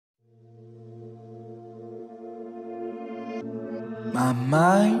My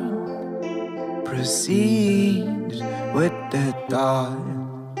mind proceeds with the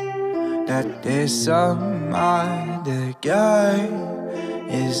thought that there's some other guy.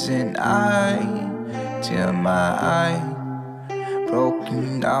 Isn't I till my eye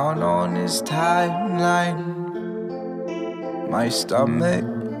broken down on his timeline? My stomach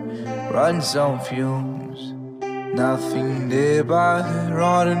runs on fumes, nothing there but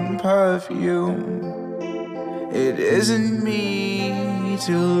rotten perfume. It isn't me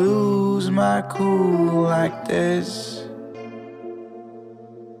to lose my cool like this.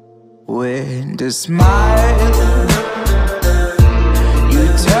 With a smile, you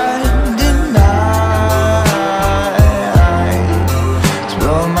turn the night,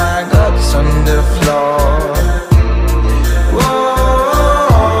 spill my guts on the floor. Whoa,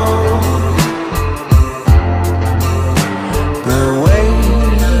 but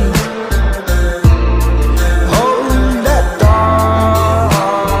wait, hold that thought.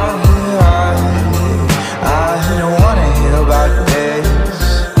 I don't wanna hear about this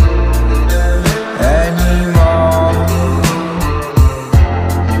anymore.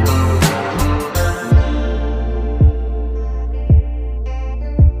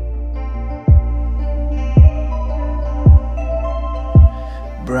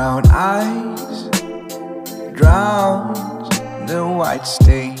 Brown eyes drown the white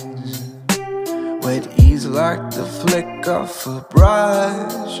stains with ease like the flick of a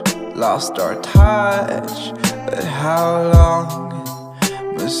brush. Lost our touch, but how long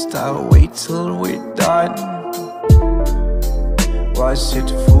must I wait till we're done? Was it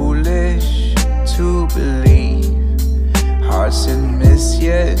foolish to believe hearts and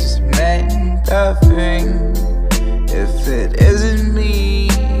misses meant nothing? If it isn't me,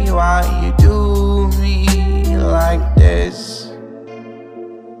 why you do me like this?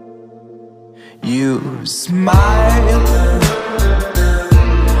 You smile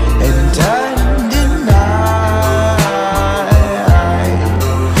and turn the night,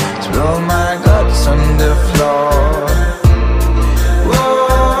 spill my guts on the floor. Whoa,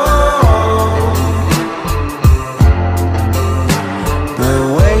 but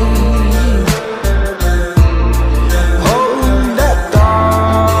wait, hold that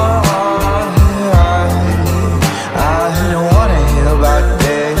thought. I don't wanna hear about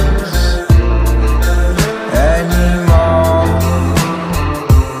this anymore.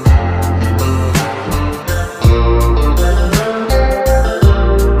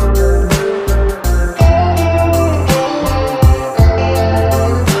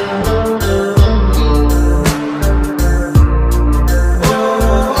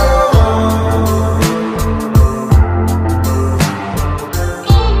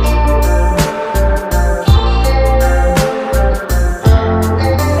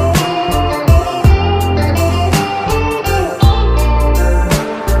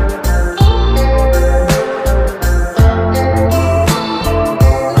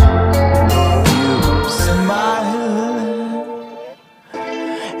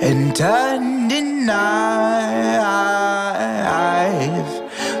 And turn the knife,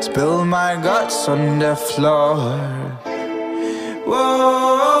 spill my guts on the floor.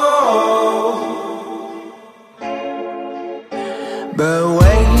 Whoa, but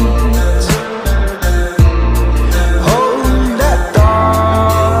wait.